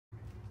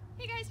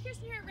Hey guys,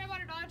 Kirsten here at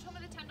Redwater Dodge, home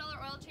of the $10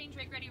 oil change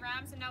rig ready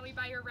Rams, and now we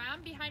buy your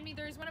Ram. Behind me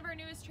there is one of our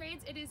newest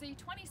trades. It is a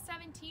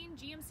 2017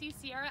 GMC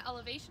Sierra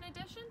Elevation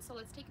edition, so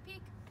let's take a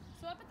peek.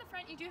 So up at the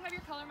front you do have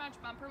your color match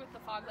bumper with the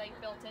fog light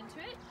built into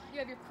it. You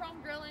have your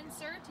chrome grille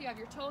insert, you have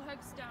your tow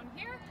hooks down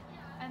here,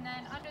 and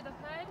then under the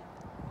hood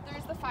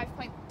there's the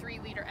 5.3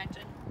 liter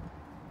engine.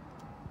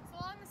 So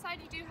along the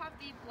side you do have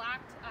the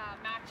black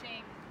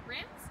matching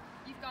rims.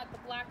 You've got the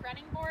black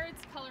running boards,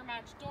 color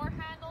matched door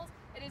handles.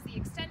 It is the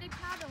extended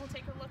cab, and we'll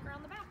take a look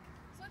around the back.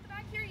 So at the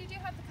back here you do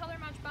have the color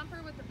matched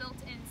bumper with the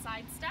built-in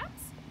side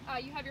steps.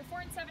 You have your 4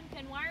 and 7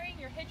 pin wiring,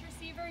 your hitch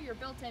receiver, your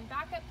built-in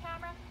backup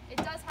camera. It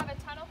does have a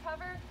tonneau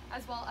cover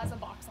as well as a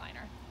box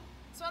liner.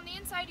 So on the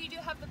inside you do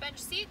have the bench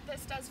seat.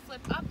 This does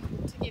flip up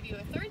to give you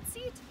a third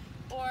seat,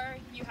 or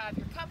you have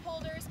your cup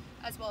holders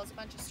as well as a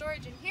bunch of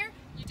storage in here.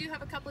 You do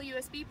have a couple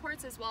USB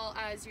ports as well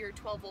as your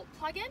 12-volt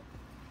plug-in.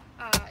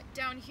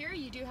 Down here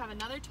you do have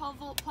another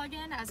 12-volt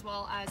plug-in as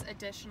well as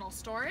additional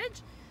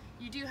storage.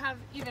 You do have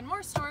even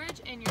more storage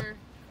in your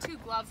 2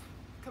 glove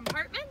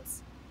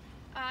compartments.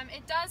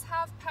 It does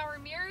have power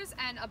mirrors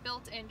and a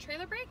built-in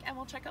trailer brake, and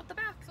we'll check out the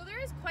back. So there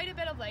is quite a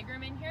bit of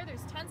legroom in here.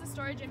 There's tons of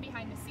storage in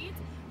behind the seats,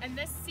 and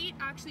this seat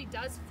actually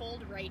does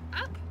fold right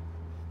up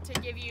to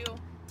give you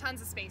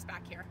tons of space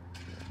back here.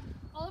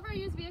 All of our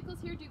used vehicles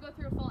here do go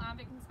through a full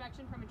ambient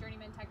inspection from a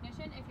journeyman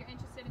technician. If you're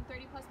interested in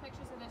 30+